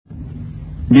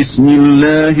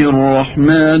বিসমিল্লাহির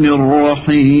রহমানির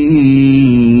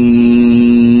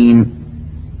রহিম।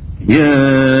 ইয়া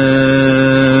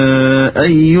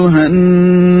আইয়ুহান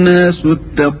নাসু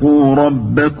ইত্তাকু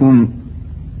রাব্বাকুম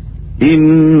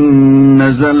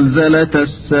ইন্না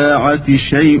যালযালাতাস সাআতি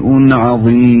শাইউন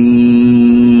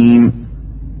আযীম।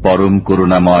 পরম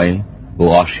করুণাময় ও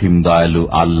অসীম দয়ালু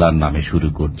আল্লাহর নামে শুরু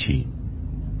করছি।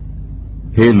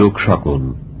 হে লোক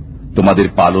সকল, তোমাদের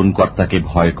পালনকর্তাকে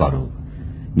ভয় করো।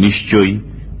 নিশ্চয়ই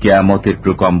কিয়ামতের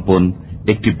প্রকম্পন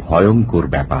একটি ভয়ঙ্কর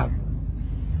ব্যাপার।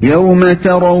 يوم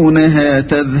ترونها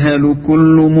تذهل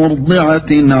كل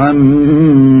مرضعة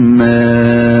عما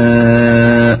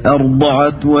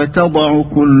أرضعت وتضع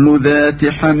كل ذات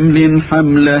حمل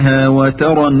حملها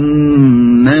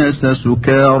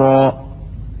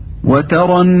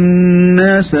وترى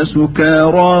الناس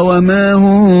سكارى وما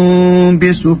هم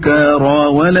بسكارى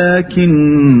ولكن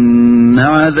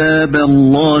عذاب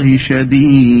الله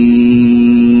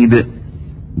شديد।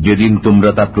 যেদিন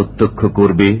তোমরা তা প্রত্যক্ষ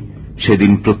করবে,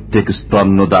 সেদিন প্রত্যেক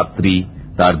স্তন্যদাত্রী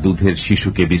তার দুধের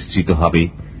শিশুকে বিস্তৃত হবে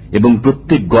এবং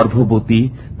প্রত্যেক গর্ভবতী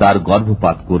তার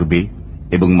গর্ভপাত করবে,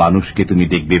 এবং মানুষকে তুমি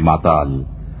দেখবে মাতাল,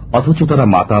 অথচ তারা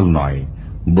মাতাল নয়।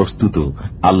 বস্তুত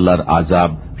আল্লাহর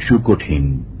আযাব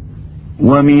সুকঠিন।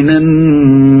 وَمِنَ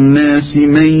النَّاسِ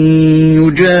مَن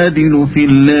يُجَادِلُ فِي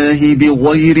اللَّهِ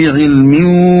بِغَيْرِ عِلْمٍ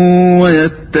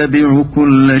وَيَتَّبِعُ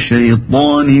كُلَّ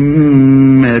شَيْطَانٍ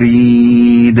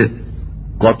مَّرِيدٍ।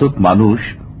 কতক মানুষ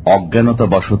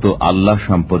অজ্ঞানতাবশত আল্লাহ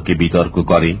সম্পর্কে বিতর্ক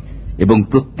করে এবং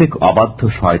প্রত্যেক অবাধ্য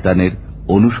শয়তানের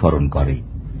অনুসরণ করে।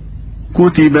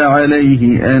 كُتِبَ عَلَيْهِ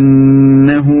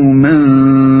أَنَّهُ مَن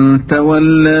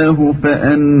تَوَلَّاهُ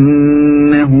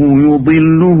فَأَنَّهُ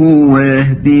يُضِلُّهُ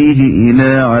وَيَهْدِيهِ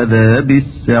إِلَى عَذَابِ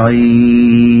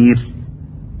السَّعِيرِ।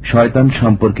 শয়তান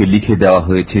সম্পর্কে লিখে দেওয়া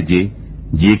হয়েছে যে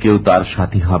যে কেউ তার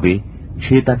সাথী হবে,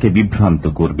 সে তাকে বিভ্রান্ত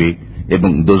করবে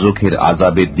এবং দোজখের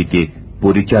আযাবের দিকে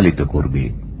পরিচালিত করবে।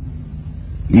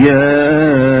 ইয়া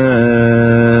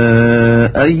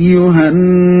আইয়ুহান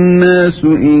নাসু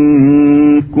ইন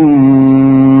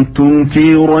কুনতুম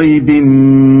ফি রাইবিন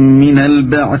মিনাল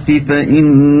বা'সি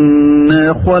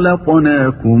ফাইন্না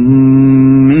খলাকনাকুম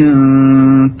মিন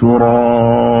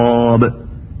তুরাব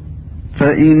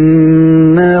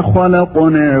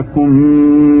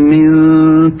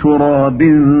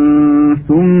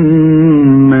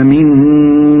ثم من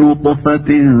نطفة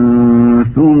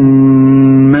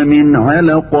ثم من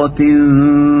علقة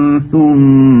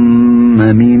ثم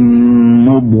من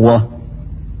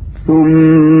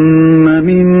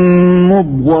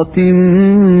مضغة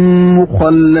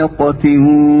مخلقة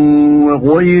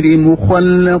وغير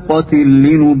مخلقة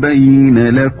لنبين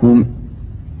لكم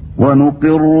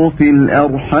ونقر في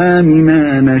الأرحام ما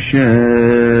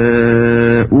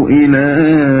نشاء إلى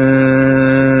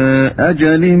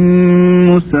أجل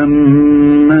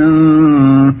مسمى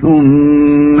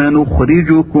ثم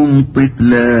نخرجكم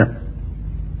طفلا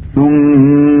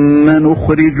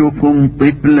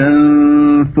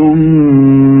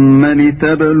ثم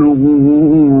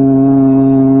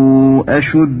لتبلغوا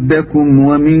أشدكم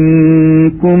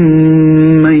ومنكم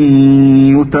من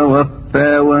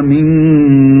يتوفى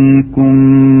ومنكم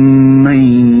من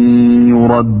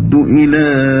يرد إلى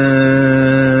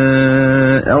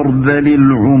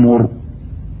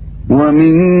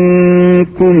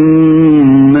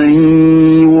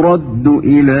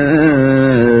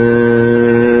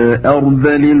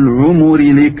أرذل العمر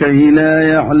لكي لا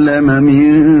يعلم من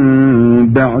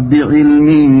بعد علم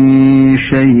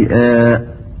شيئا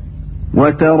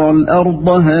وترى الأرض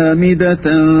هامدة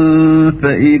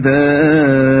فإذا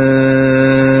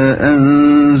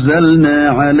أنزلنا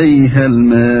عليها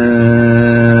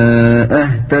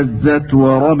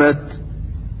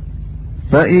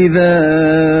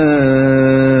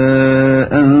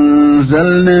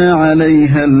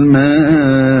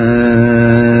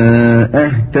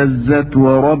اهتزت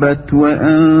وربت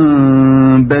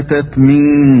وأنبتت من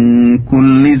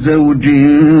كل زوج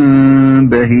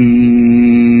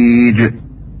بهيج।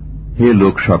 হে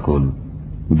লোক সকল,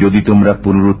 যদি তোমরা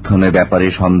পুনরুত্থানের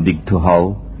ব্যাপারে সন্দিগ্ধ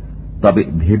হও, তবে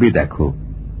ভেবে দেখো,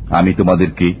 আমি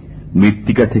তোমাদেরকে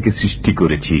মৃত্তিকা থেকে সৃষ্টি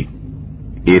করেছি,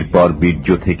 এরপর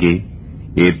বীর্য থেকে,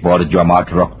 এরপর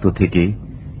জমাট রক্ত থেকে,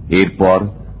 এরপর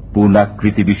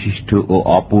পূর্ণাকৃতি বিশিষ্ট ও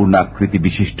অপূর্ণাকৃতি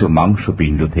বিশিষ্ট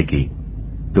মাংসপিণ্ড থেকে,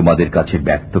 তোমাদের কাছে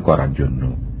ব্যক্ত করার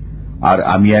জন্য। আর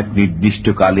আমি এক নির্দিষ্ট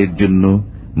কালের জন্য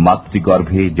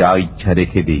মাতৃগর্ভে যা ইচ্ছা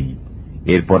রেখে দেই,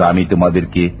 এরপর আমি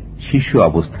তোমাদেরকে শিশু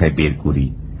অবস্থায় বের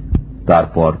করি,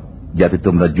 তারপর যাতে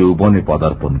তোমরা যৌবনে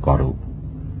পদার্পণ করো।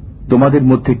 তোমাদের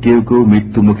মধ্যে কেউ কেউ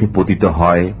মৃত্যুমুখে পতিত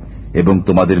হয় এবং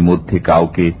তোমাদের মধ্যে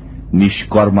কাউকে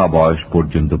নিষ্কর্মা বয়স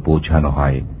পর্যন্ত পৌঁছানো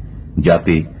হয়,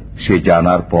 যাতে সে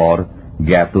জানার পর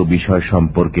জ্ঞাত বিষয়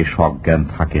সম্পর্কে সজ্ঞান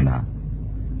থাকে না।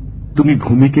 তুমি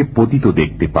ভূমিকে পতিত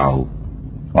দেখতে পাও,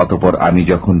 অতঃপর আমি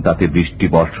যখন তাতে বৃষ্টি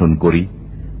বর্ষণ করি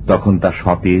তখন তা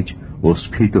সতেজ ও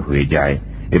স্ফীত হয়ে যায়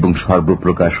এবং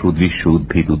সর্বপ্রকার সুদৃশ্য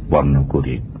উদ্ভিদ উৎপন্ন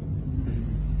করে।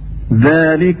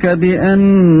 ذلك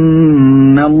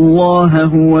بأن الله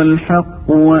هو الحق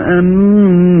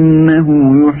وأنه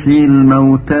يحيي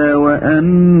الموتى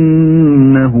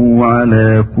وأنه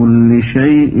على كل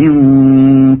شيء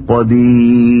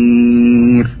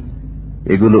قدير।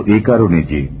 এগুলো এই কারণে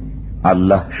যে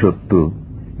আল্লাহ সত্য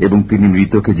এবং তিনি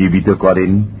মৃতকে জীবিত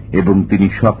করেন এবং তিনি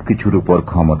সবকিছুর উপর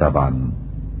ক্ষমতাবান।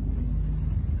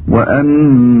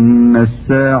 وأن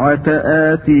الساعة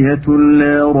آتية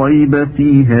لا ريب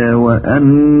فيها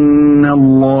وأن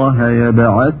الله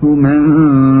يبعث من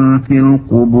في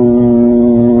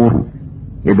القبور।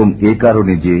 এবং এ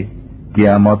কারণে যে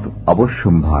কিয়ামত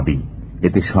অবশ্যম্ভাবী,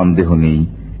 এতে সন্দেহ নেই,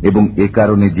 এবং এ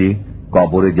কারণে যে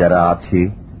কবরে যারা আছে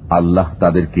আল্লাহ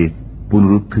তাদেরকে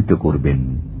পুনরুত্থিত করবেন।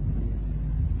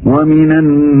 ومن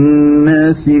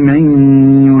الناس من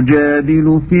يجادل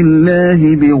في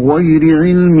الله بغير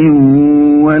علم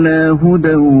ولا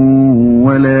هدى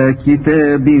ولا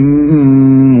كتاب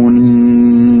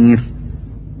منير।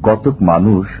 কতক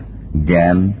মানুষ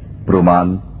জ্ঞান,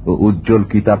 প্রমাণ ও উজ্জ্বল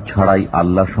কিতাব ছাড়াই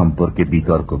আল্লাহ সম্পর্কে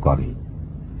বিতর্ক করে।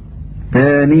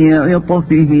 ثاني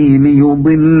عطفه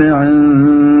ليضل عن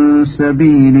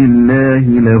سبيل الله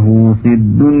له في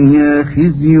الدنيا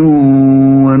خزي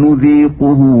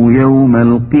ونذيقه يوم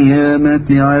القيامة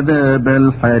عذاب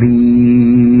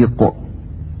الحريق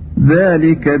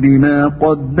ذلك بما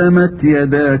قدمت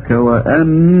يداك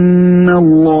وأن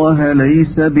الله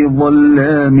ليس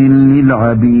بظلام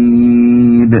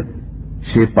للعبيد।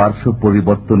 সে পার্শ্ব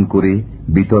পরিবর্তন করে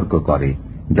বিতর্ক করে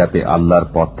যাতে আল্লাহর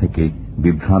পথ থেকে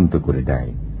বিভ্রান্ত করে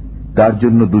দেয়। তার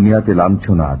জন্য দুনিয়াতে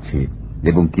লাঞ্ছনা আছে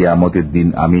এবং কিয়ামতের দিন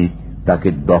আমি তাকে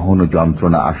দহন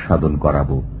যন্ত্রণা আস্বাদন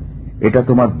করাবো। এটা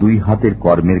তোমার দুই হাতের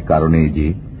কর্মের কারণে যে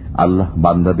আল্লাহ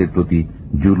বান্দাদের প্রতি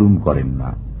জুলুম করেন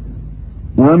না।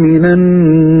 ومن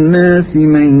الناس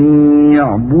من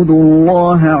يعبد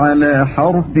الله على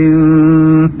حرف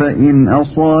فإن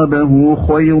أصابه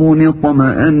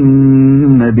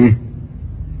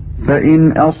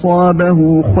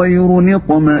خير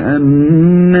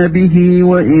اطمأن به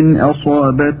وإن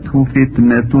أصابته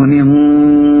فتنة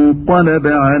انقلب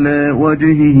على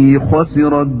وجهه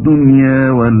خسر الدنيا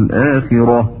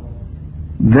والآخرة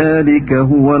ذلك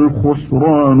هو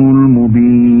الخسران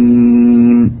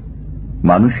المبين।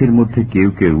 মানুষের মধ্যে কেউ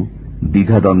কেউ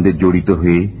দ্বিধাদ্বন্দ্বে জড়িত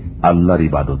হয়ে আল্লাহর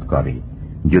ইবাদত করে।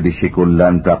 যদি সে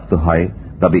কল্যাণ প্রাপ্ত হয়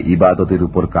তবে ইবাদতের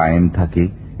উপর কায়েম থাকে,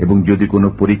 এবং যদি কোনো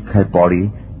পরীক্ষায় পড়ে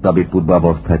তবে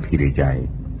পূর্বাবস্থায় ফিরে যায়।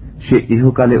 সে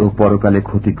ইহকালে ও পরকালে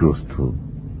ক্ষতিগ্রস্ত।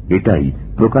 এটাই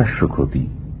প্রকাশ্য ক্ষতি।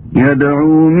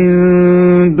 يدعو من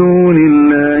دون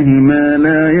الله ما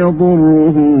لا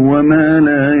يضره وما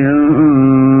لا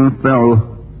ينفعه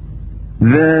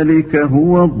ذلك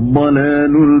هو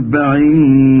الضلال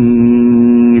البعيد।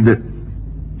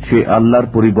 সে আল্লাহর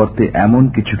পরিবর্তে এমন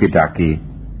কিছুকে ডাকে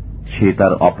সে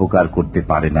তার অপকার করতে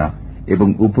পারে না এবং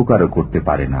উপকারও করতে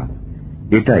পারে না।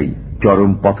 এটাই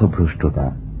চরম পথভ্রষ্টতা।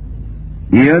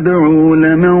 يدعو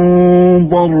لمن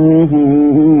ضره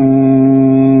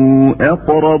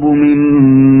أقرب من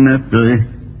نفعه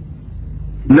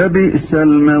لبئس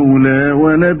المولى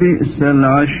ولبئس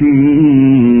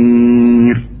العشير।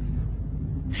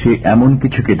 সে এমন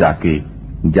কিছুকে ডাকে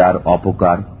যার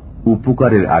অপকার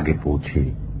উপকারের আগে পৌঁছে।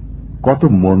 কত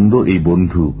মন্দ এই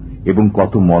বন্ধু এবং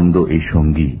কত মন্দ এই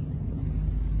সঙ্গী।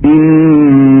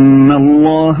 إن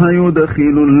الله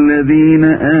يدخل الذين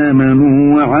آمنوا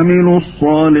وعملوا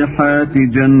الصالحات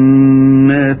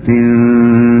جنات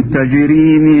تجري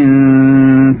من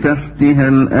تحتها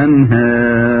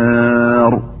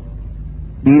الأنهار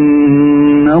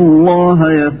إن الله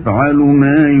يفعل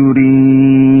ما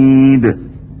يريد।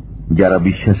 যারা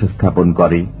বিশ্বাস স্থাপন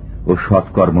করে ও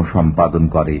সৎকর্ম সম্পাদন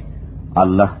করে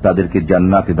আল্লাহ তাদেরকে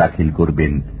জান্নাতে দাখিল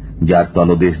করবেন, যার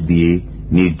তলদেশ দিয়ে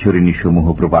নির্ঝরিণী সমূহ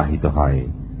প্রবাহিত হয়।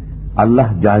 আল্লাহ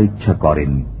যা ইচ্ছা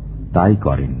করেন তাই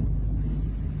করেন।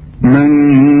 من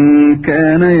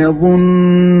كان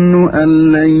يظن أن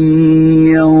لن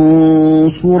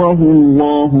ينصره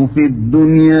الله في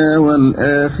الدنيا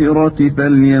والآخرة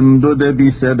فليمدد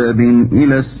بسبب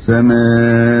إلى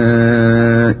السماء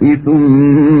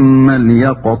ثم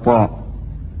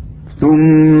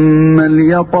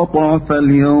ليقطع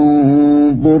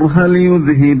فلينظر هل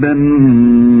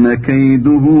يذهبن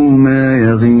كيده ما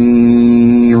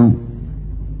يغيظ।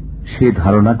 সে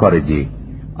ধারণা করে যে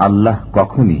আল্লাহ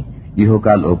কখনই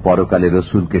ইহকাল ও পরকালে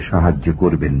রসুলকে সাহায্য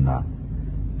করবেন না।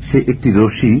 সে একটি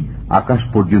রশি আকাশ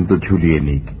পর্যন্ত ঝুলিয়ে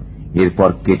নিক,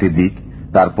 এরপর কেটে দিক,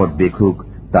 তারপর দেখুক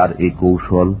তার এই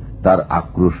কৌশল তার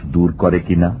আক্রোশ দূর করে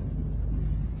কিনা।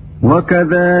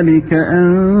 وَكَذَلِكَ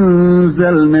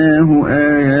أَنزَلْنَاهُ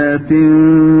آيَاتٍ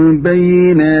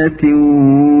بَيِّنَاتٍ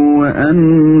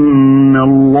وَأَنَّ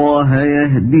اللَّهَ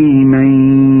يَهْدِي مَن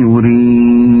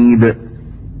يُرِيدُ।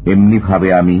 এমনি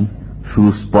ভাবে আমি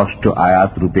সুস্পষ্ট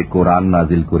আয়াত রূপে কোরআন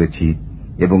নাজিল করেছি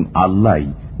এবং আল্লাহই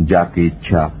যাকে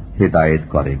ইচ্ছা হেদায়েত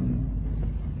করেন।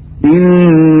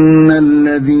 إن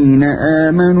الذين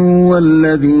آمنوا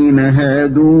والذين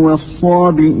هادوا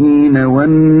والصابئين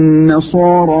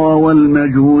والنصارى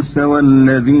والمجوس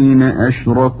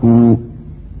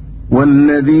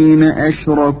والذين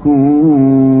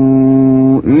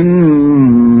أشركوا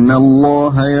إن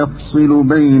الله يفصل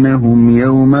بينهم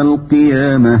يوم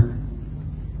القيامة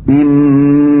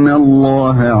إن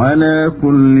الله على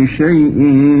كل شيء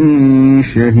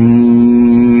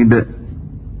شهيد।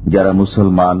 যারা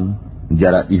মুসলমান,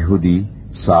 যারা ইহুদি,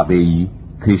 সাবেঈ,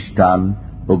 খ্রিস্টান,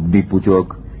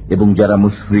 অগ্নিপূজক এবং যারা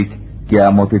মুশরিক,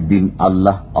 কিয়ামতের দিন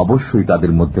আল্লাহ অবশ্যই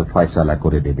তাদের মধ্যে ফয়সালা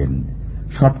করে দেবেন।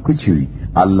 সবকিছুই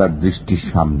আল্লাহর দৃষ্টির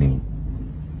সামনে।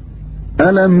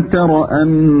 ألم تر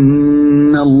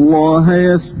أن الله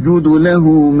يسجد له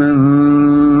من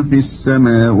في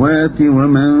السماوات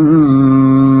ومن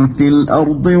في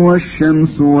الأرض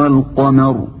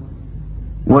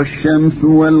والشمس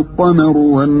والقمر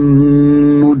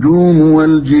والنجوم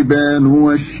والجبال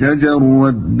والشجر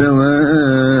والدواب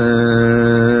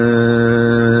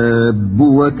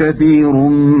وكثير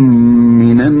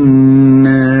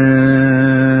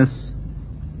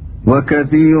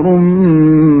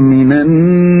من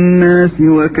الناس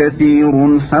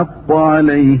وكثير حق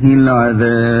عليه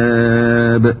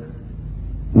العذاب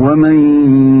ومن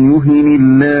يهن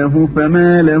الله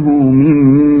فما له من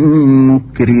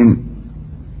مكرم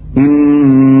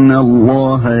إن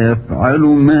الله يفعل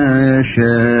ما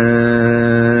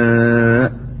يشاء।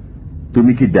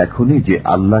 তুমি কি দেখোনি যে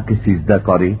আল্লাহকে সিজদা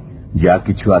করে যা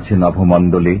কিছু আছে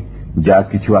নভমণ্ডলে, যা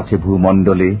কিছু আছে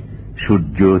ভূমণ্ডলে,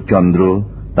 সূর্য, চন্দ্র,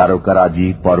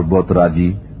 তারকারাজি,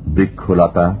 পর্বতরাজি,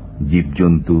 বৃক্ষলতা,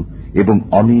 জীবজন্তু এবং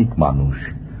অনেক মানুষ।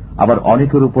 আবার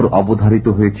অনেকের উপর অবধারিত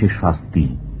হয়েছে শাস্তি।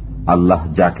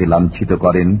 আল্লাহ যাকে লাঞ্ছিত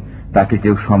করেন তাকে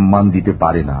কেউ সম্মান দিতে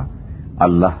পারে না।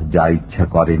 আল্লাহ যা ইচ্ছা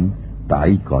করেন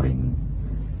তাই করেন।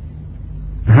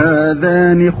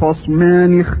 هذان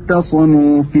خصمان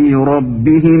اختصموا في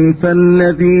ربهم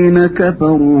فالذين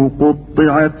كفروا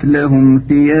قطعت لهم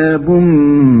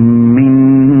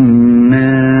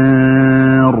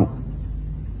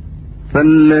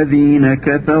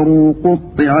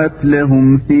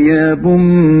ثياب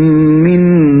من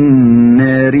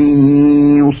نار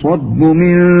يصب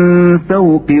من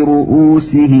فوق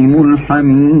رؤوسهم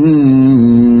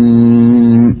الحميم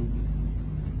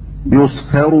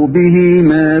يصهر به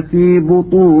ما في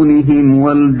بطونهم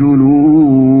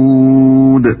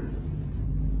والجلود।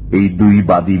 এই দুই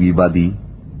বাদী বিবাদী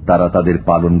তারা তাদের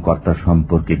পালনকর্তা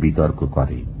সম্পর্কে বিতর্ক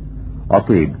করে।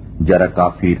 অতএব যারা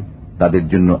কাফির তাদের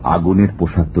জন্য আগুনের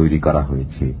পোশাক তৈরি করা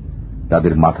হয়েছে,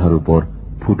 তাদের মাথার উপর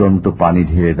ফুটন্ত পানি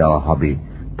ঢেলে দেওয়া হবে,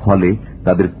 ফলে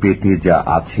তাদের পেটে যা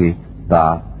আছে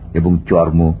তা এবং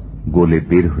চর্ম গলে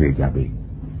বের হয়ে যাবে।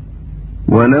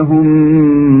 وَلَهُم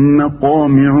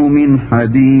مَّقَامِعُ مِنْ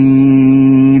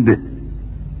حَدِيدٍ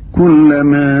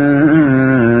كُلَّمَا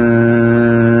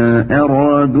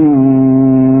أَرَادُوا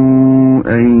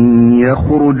أَن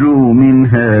يَخْرُجُوا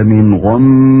مِنْهَا مِنْ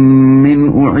غَمٍّ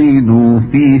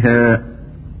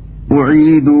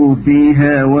أُعِيدُوا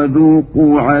فِيهَا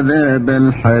وَذُوقُوا عَذَابَ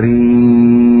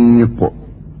الْحَرِيقِ।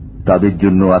 তাদের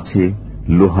জন্য আছে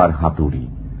লোহার হাতুড়ি।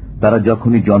 তারা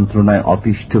যখনই যন্ত্রণায়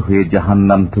অতিষ্ঠ হয়ে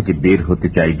জাহান্নাম থেকে বের হতে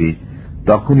চাইবে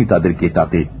তখনই তাদেরকে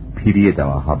তাতে ফিরিয়ে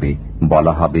দেওয়া হবে,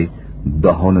 বলা হবে,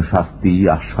 দহন শাস্তি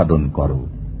আস্বাদন করো।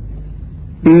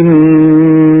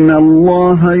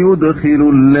 ইন্নাল্লাহা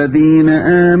ইউদখিলুল্লাযীনা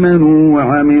আমানু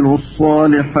ওয়া আমিলুস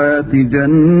সালিহাতি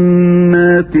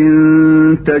জান্নাতিন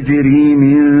তাজরি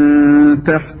মিন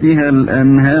তাহতিহাল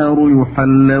আনহারু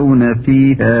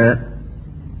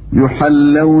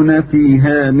يحلون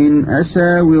فيها من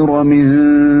أساور من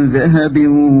ذهب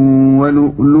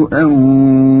ولؤلؤا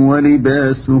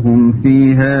ولباسهم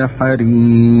فيها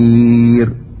حرير।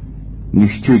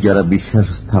 নিশ্চয় যারা বিশ্বাস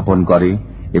স্থাপন করে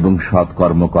এবং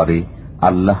সৎকর্ম করে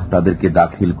আল্লাহ তাদেরকে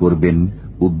দাখিল করবেন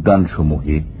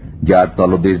উদ্যানসমূহে, যার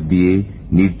তলদেশ দিয়ে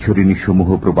নির্ঝরিণী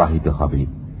সমূহ প্রবাহিত হবে।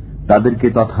 তাদেরকে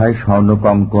তথায়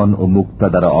স্বর্ণকঙ্কন ও মুক্তা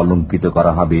দ্বারা অলঙ্কৃত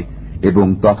করা হবে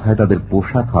এবং তথায় তাদের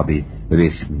পোশাক হবে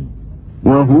রেশমি।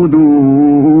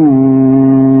 وهدوا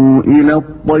إلى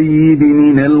الطيب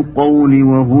من القول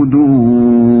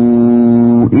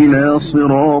وهدوا إلى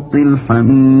صراط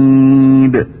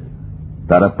الحميد।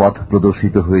 তারা পথ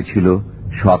প্রদর্শিত হয়েছিল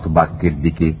সৎ বাক্যের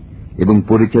দিকে এবং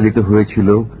পরিচালিত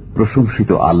হয়েছিল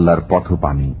প্রশংসিত আল্লাহর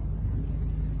পথপানে।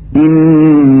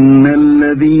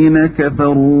 ইন্নাল্লাযীনা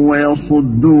কাফারু ওয়া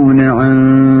ইয়াসুদ্দুনা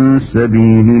আন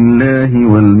সাবিলিল্লাহি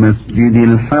ওয়াল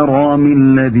মাসজিদিল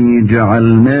হারামিল্লাযী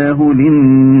জাআলনাহু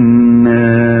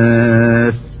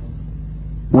লিন-নাস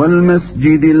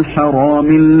والمسجد الحرام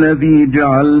الذي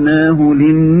جعلناه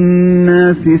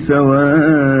للناس سواء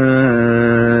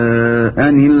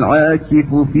العاكف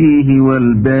فيه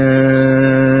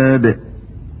والباد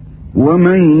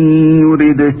ومن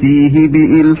يرد فيه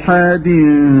بإلحاد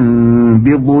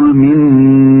بظلم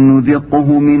نذقه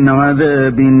من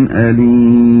عذاب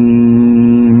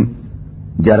أليم।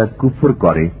 যারা কুফর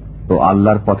করে ও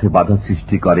আল্লাহর পথে বাধা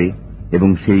সৃষ্টি করে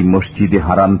এবং সেই মসজিদে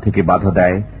হারাম থেকে বাধা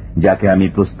দেয় যাকে আমি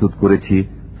প্রস্তুত করেছি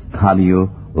স্থানীয়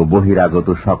ও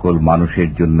বহিরাগত সকল মানুষের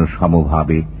জন্য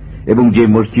সমভাবে, এবং যে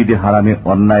মসজিদে হারামে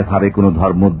অন্যায়ভাবে কোনো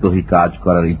ধর্মদ্রোহী কাজ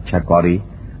করার ইচ্ছা করে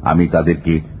আমি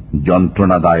তাদেরকে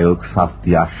যন্ত্রণাদায়ক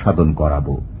শাস্তি আস্বাদন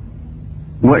করাবো।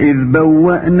 وَإِذْ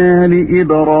بَوَّأْنَا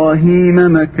لِإِبْرَاهِيمَ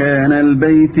مَكَانَ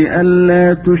الْبَيْتِ أَلَّا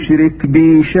تُشْرِكْ بِي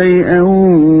شَيْئًا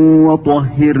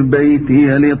وَطَهِّرْ بَيْتِيَ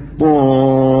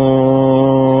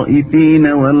لِلطَّائِفِينَ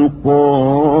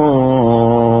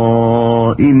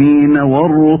وَالْقَائِمِينَ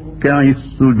وَالرُّكَّعِ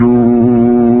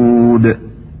السُّجُودِ।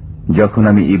 যখন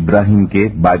আমি ইব্রাহিমকে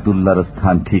বায়তুল্লাহর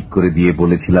স্থান ঠিক করে দিয়ে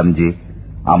বলেছিলাম যে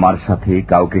আমার সাথে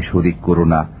কাউকে শরীক করো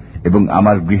না এবং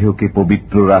আমার গৃহকে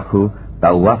পবিত্র রাখো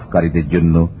তাওয়াফকারীদের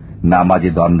জন্য, নামাজে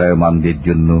দণ্ডায়মানদের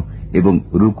জন্য এবং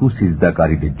রুকু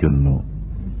সিজদাকারীদের জন্য।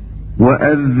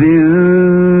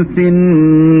 وَأَذِّن فِي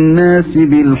النَّاسِ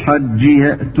بِالْحَجِّ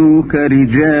يَأْتُوكَ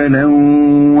رِجَالًا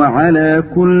وَعَلَى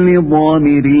كُلِّ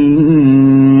ضَامِرٍ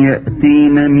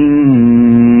يَأْتِينَ مِنْ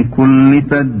كُلِّ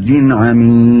فَجٍّ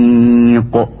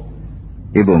عَمِيقٍ।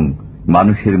 এবং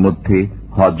মানুষের মধ্যে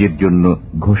হজের জন্য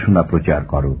ঘোষণা প্রচার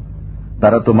করো।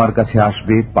 তারা তোমার কাছে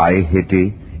আসবে পায়ে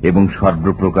হেঁটে এবং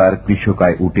সর্বপ্রকার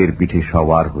কৃষকায় উটের পিঠে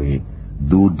সওয়ার হয়ে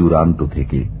দূর দূরান্ত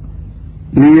থেকে।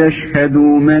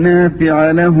 لِيَشْهَدُوا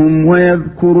مَنَافِعَ لَهُمْ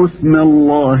وَيَذْكُرُوا اسْمَ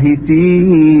اللَّهِ فِي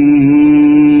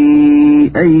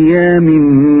أَيَّامٍ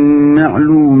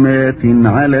مَّعْلُومَاتٍ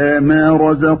عَلَى مَا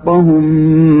رَزَقَهُم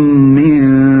مِّن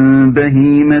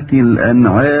بَهِيمَةِ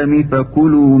الْأَنْعَامِ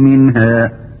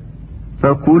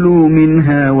فَكُلُوا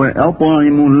مِنْهَا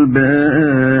وَأَطْعِمُوا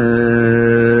الْبَائِسَ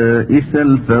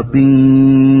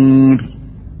الْفَقِيرَ।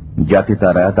 যাতে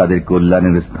তারা তাদের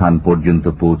কল্যাণের স্থান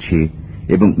পর্যন্ত পৌঁছে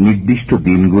এবং নির্দিষ্ট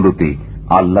দিনগুলোতে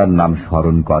আল্লাহর নাম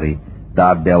স্মরণ করে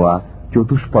তার দেওয়া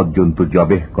চতুষ্পর্যন্ত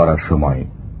জবেহ করার সময়।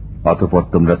 অতঃপর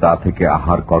তোমরা তা থেকে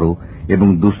আহার করো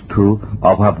এবং দুস্থ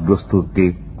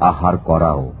অভাবগ্রস্তকে আহার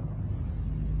করাও।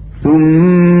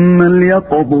 ثُمَّ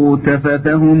لْيَقْضُوا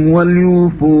تَفَثَهُمْ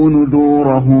وَلْيُوفُوا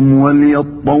نُذُورَهُمْ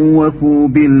وَلْيَطَّوَّفُوا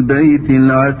بِالْبَيْتِ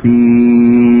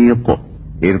الْعَتِيقِ।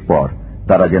 এরপর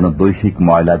তারা যেন দৈহিক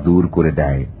ময়লা দূর করে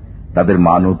দেয়, তাদের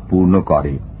মানত পূর্ণ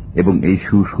করে এবং এই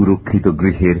সুসুরক্ষিত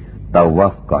গৃহের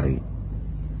তাওয়াফ করে।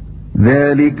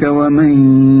 ذَلِكَ وَمَن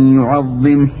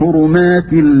يُعَظِّمْ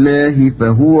حُرُمَاتِ اللَّهِ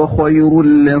فَهُوَ خَيْرٌ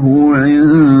لَّهُ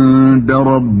عِندَ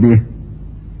رَبِّهِ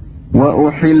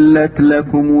وَأُحِلَّتْ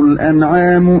لَكُمُ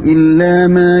الْأَنْعَامُ إِلَّا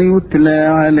مَا يُتْلَى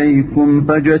عَلَيْكُمْ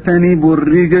فَاجْتَنِبُوا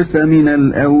الرِّجْسَ مِنَ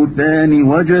الْأَوْثَانِ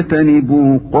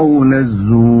وَاجْتَنِبُوا قَوْلَ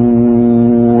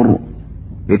الزُّورِ।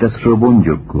 এটা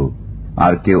শ্রবণযোগ্য,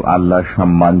 আর কেউ আল্লাহর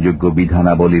সম্মানযোগ্য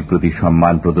বিধানাবলীর প্রতি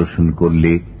সম্মান প্রদর্শন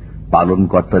করলে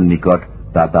পালনকর্তার নিকট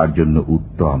তা তার জন্য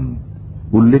উত্তম।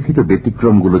 উল্লেখিত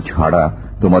ব্যতিক্রমগুলো ছাড়া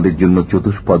তোমাদের জন্য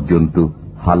চতুষ্পর্যন্ত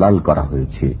হালাল করা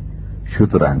হয়েছে।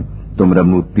 সুতরাং তোমরা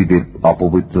মূর্তিদের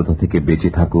অপবিত্রতা থেকে বেঁচে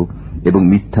থাকো এবং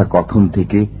মিথ্যা কথন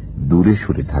থেকে দূরে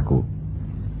সরে থাকো।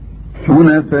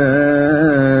 হুনাফা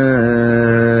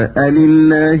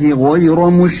লিল্লাহি গায়রা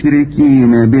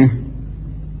মুশরিকিন বিহি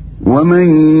ومن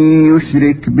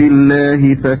يشرك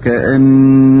بالله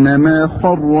فكأنما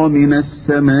خر من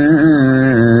السماء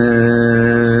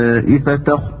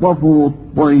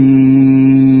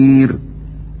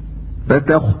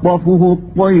فتخطفه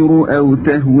الطير أو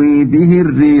تهوي به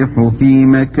الريح في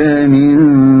مكان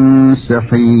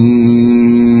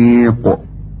سحيق।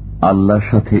 আল্লাহর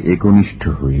সাথে একনিষ্ঠ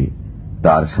হয়ে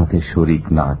তার সাথে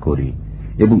শরীক না করে,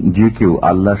 এবং যে কেউ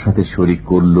আল্লাহর সাথে শরীক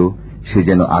করল সে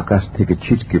যেন আকাশ থেকে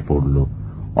ছিটকে পড়ল,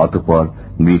 অতঃপর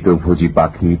মৃতভোজী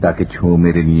পাখি তাকে ছোঁ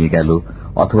মেরে নিয়ে গেল,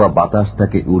 অথবা বাতাস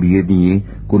তাকে উড়িয়ে নিয়ে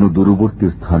কোন দূরবর্তী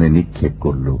স্থানে নিক্ষেপ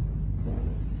করল।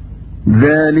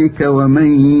 ذلك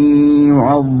ومن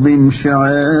يعظم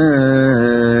شعائر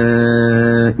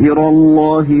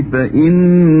الله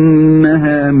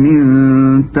فإنها من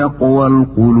تقوى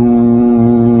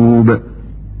القلوب।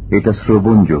 এটা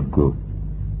শ্রবণযোগ্য।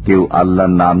 কেউ আল্লাহর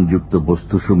নামযুক্ত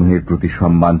বস্তুসমূহের প্রতি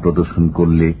সম্মান প্রদর্শন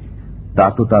করলে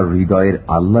তা তো তার হৃদয়ের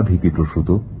আল্লাহ ভীতি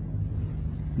প্রসূত।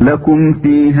 لكم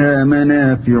فيها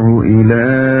منافع إلى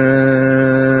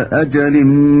أجل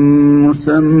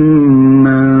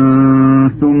مسمى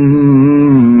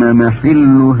ثم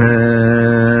محلها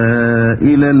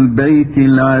إلى البيت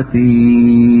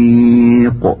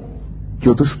العتيق।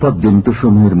 চতুষ্পদ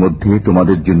জন্তুসমূহের মধ্যে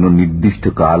তোমাদের জন্য নির্দিষ্ট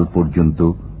কাল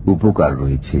পর্যন্ত উপকার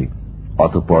রয়েছে,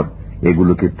 অতঃপর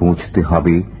এগুলোকে পৌঁছতে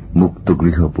হবে মুক্ত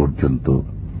গৃহ পর্যন্ত।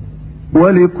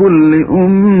 وَلِكُلِّ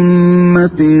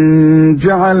أُمَّةٍ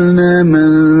جَعَلْنَا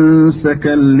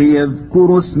مَنسَكًا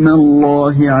لِيَذْكُرُوا اسْمَ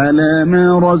اللَّهِ عَلَى مَا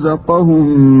رَزَقَهُم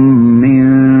مِّن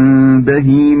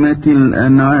بَهِيمَةِ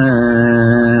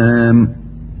الْأَنْعَامِ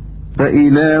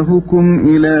فَإِلَٰهُكُمْ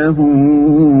إِلَٰهٌ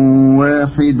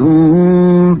وَاحِدٌ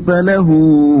فَلَهُ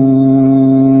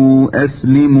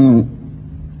أَسْلِمُوا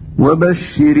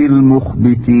وَبَشِّرِ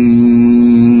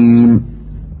الْمُخْبِتِينَ।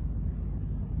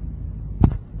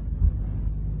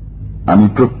 আমি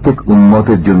প্রত্যেক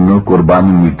উম্মতের জন্য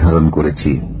কোরবানি নির্ধারণ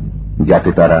করেছি,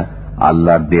 যাতে তারা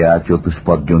আল্লাহর দেয়া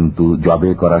চতুষ্পদ জন্তু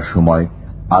জবে করার সময়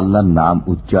আল্লাহর নাম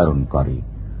উচ্চারণ করে।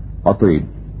 অতএব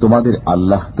তোমাদের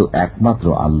আল্লাহ তো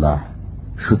একমাত্র আল্লাহ,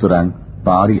 সুতরাং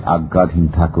তাঁরই আজ্ঞাধীন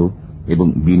থাকো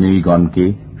এবং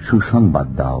বিনয়ীগণকে সুসংবাদ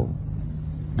দাও।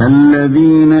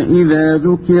 الذين إذا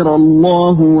ذكر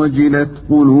الله وجلت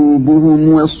قلوبهم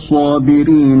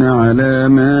والصابرين على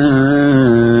ما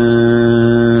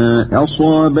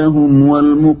أصابهم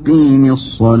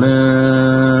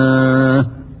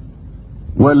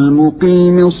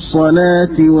والمقيم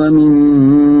الصلاة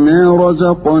ومما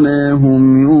رزقناهم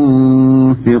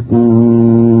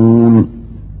ينفقون।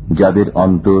 যাদের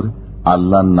অন্তর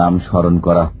আল্লাহর নাম স্মরণ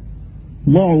করা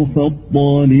ضعف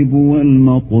الطالب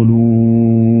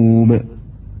والمطلوب।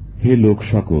 হে লোক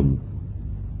সকল,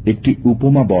 একটি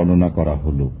উপমা বর্ণনা করা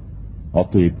হল,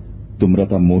 অতএব তোমরা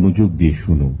তা মনোযোগ দিয়ে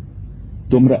শুনো।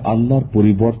 তোমরা আল্লাহর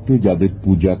পরিবর্তে যাদের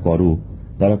পূজা করো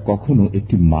তারা কখনো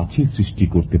একটি মাছের সৃষ্টি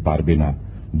করতে পারবে না,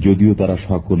 যদিও তারা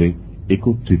সকলে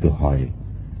একত্রিত হয়।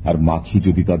 আর মাছি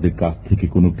যদি তাদের কাছ থেকে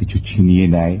কোনো কিছু ছিনিয়ে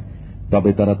নেয়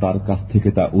তবে তারা তার কাছ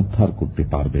থেকে তা উদ্ধার করতে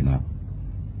পারবে না।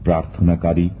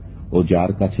 প্রার্থনাকারী ও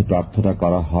যার কাছে প্রার্থনা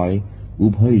করা হয়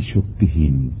উভয়ই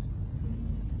শক্তিহীন।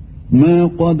 মা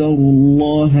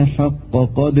কদরুল্লাহ হাক্ক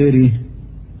কদরিহি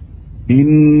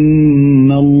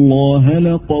ইন্নাল্লাহা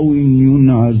লাকাওয়িয়্যুন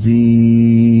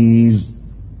আযীজ।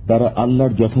 তারা আল্লাহর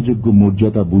যথাযোগ্য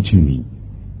মর্যাদা বুঝেনি,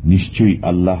 নিশ্চয়ই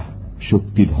আল্লাহ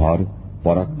শক্তিধর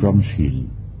পরাক্রমশীল।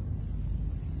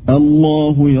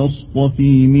 আল্লাহু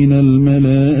ইয়াসতাফি মিনাল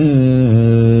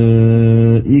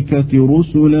মালাইকাতি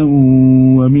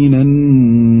রুসুলান ওয়া মিনান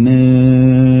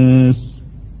নাস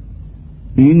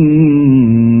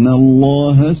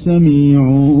ইন্নাল্লাহা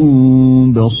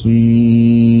সামিউন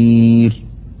বাসীর।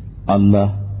 আল্লাহ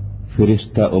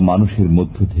ফেরেশতা ও মানুষের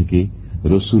মধ্য থেকে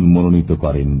রসুল মনোনীত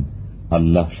করেন।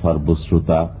 আল্লাহ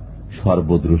সর্বশ্রোতা,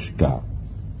 সর্বদ্রষ্টা।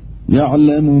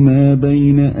 يعلم ما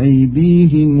بين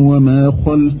أيديهم وما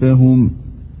خلفهم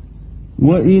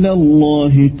وإلى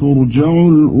الله ترجع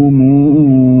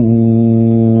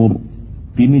الأمور।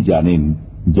 তিনি জানেন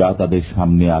যা তাদের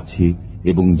সামনে আছে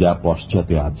এবং যা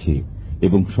পশ্চাতে আছে,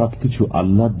 এবং সবকিছু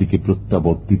আল্লাহর দিকে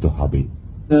প্রত্যাবর্তিত হবে।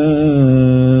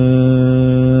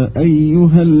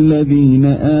 أيها الذين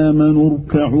آمنوا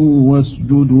اركعوا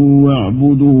واسجدوا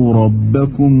واعبدوا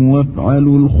ربكم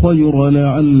وافعلوا الخير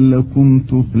لعلكم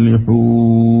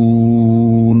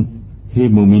تفلحون। হে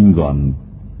মুমিনগণ,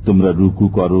 তোমরা রুকু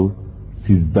করো,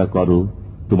 সিজদা করো,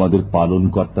 তোমাদের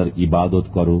পালনকর্তার ইবাদত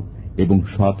করো এবং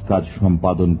সৎ কাজ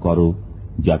সম্পাদন করো,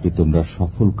 যাতে তোমরা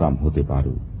সফল কাম হতে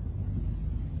পারো।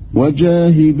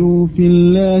 وجاهدوا في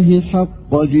الله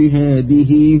حق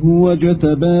جهاده هو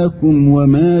اجتباكم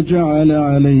وما جعل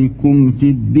عليكم في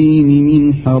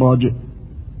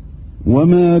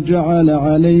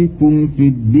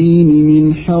الدين من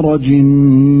حرج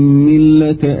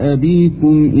ملة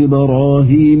أبيكم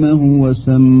إبراهيم هو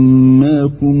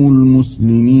سماكم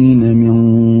المسلمين من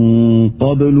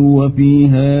قبل وفي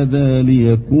هذا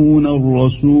ليكون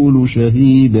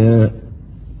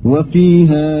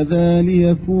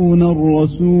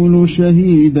الرسول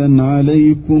شهيدا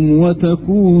عليكم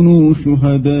وتكونوا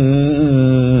شهداء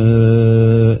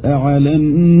على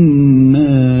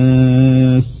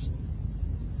الناس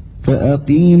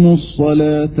فأقيموا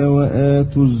الصلاة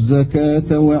وآتوا الزكاة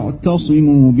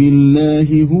واعتصموا بالله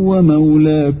هو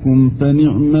مولاكم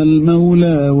فنعم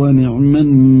المولى ونعم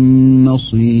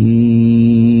النصير।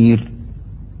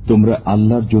 তোমরা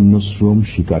আল্লাহর জন্য শ্রম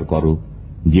স্বীকার করো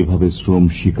যেভাবে শ্রম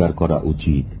স্বীকার করা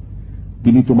উচিত।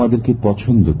 তিনি তোমাদেরকে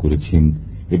পছন্দ করেছেন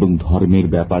এবং ধর্মের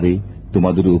ব্যাপারে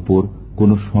তোমাদের উপর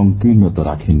কোনো সংকীর্ণতা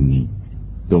রাখেননি।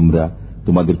 তোমরা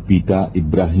তোমাদের পিতা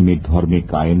ইব্রাহিমের ধর্মে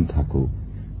কায়েম থাকো।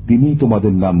 তিনি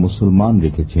তোমাদের নাম মুসলমান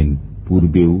রেখেছেন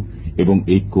পূর্বেও এবং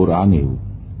এই কোরআনেও,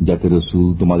 যাতে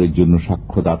রাসূল তোমাদের জন্য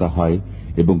সাক্ষ্যদাতা হয়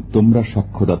এবং তোমরা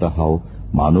সাক্ষ্যদাতা হও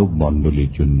মানব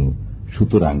মণ্ডলীর জন্য।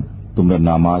 সুতরাং তোমরা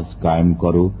নামাজ কায়েম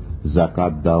করো,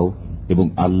 যাকাত দাও এবং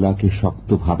আল্লাহকে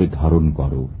শক্তভাবে ধারণ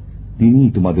করো।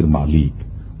 তিনিই তোমাদের মালিক।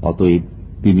 অতএব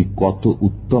তিনি কত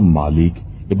উত্তম মালিক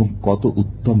এবং কত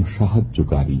উত্তম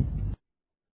সাহায্যকারী।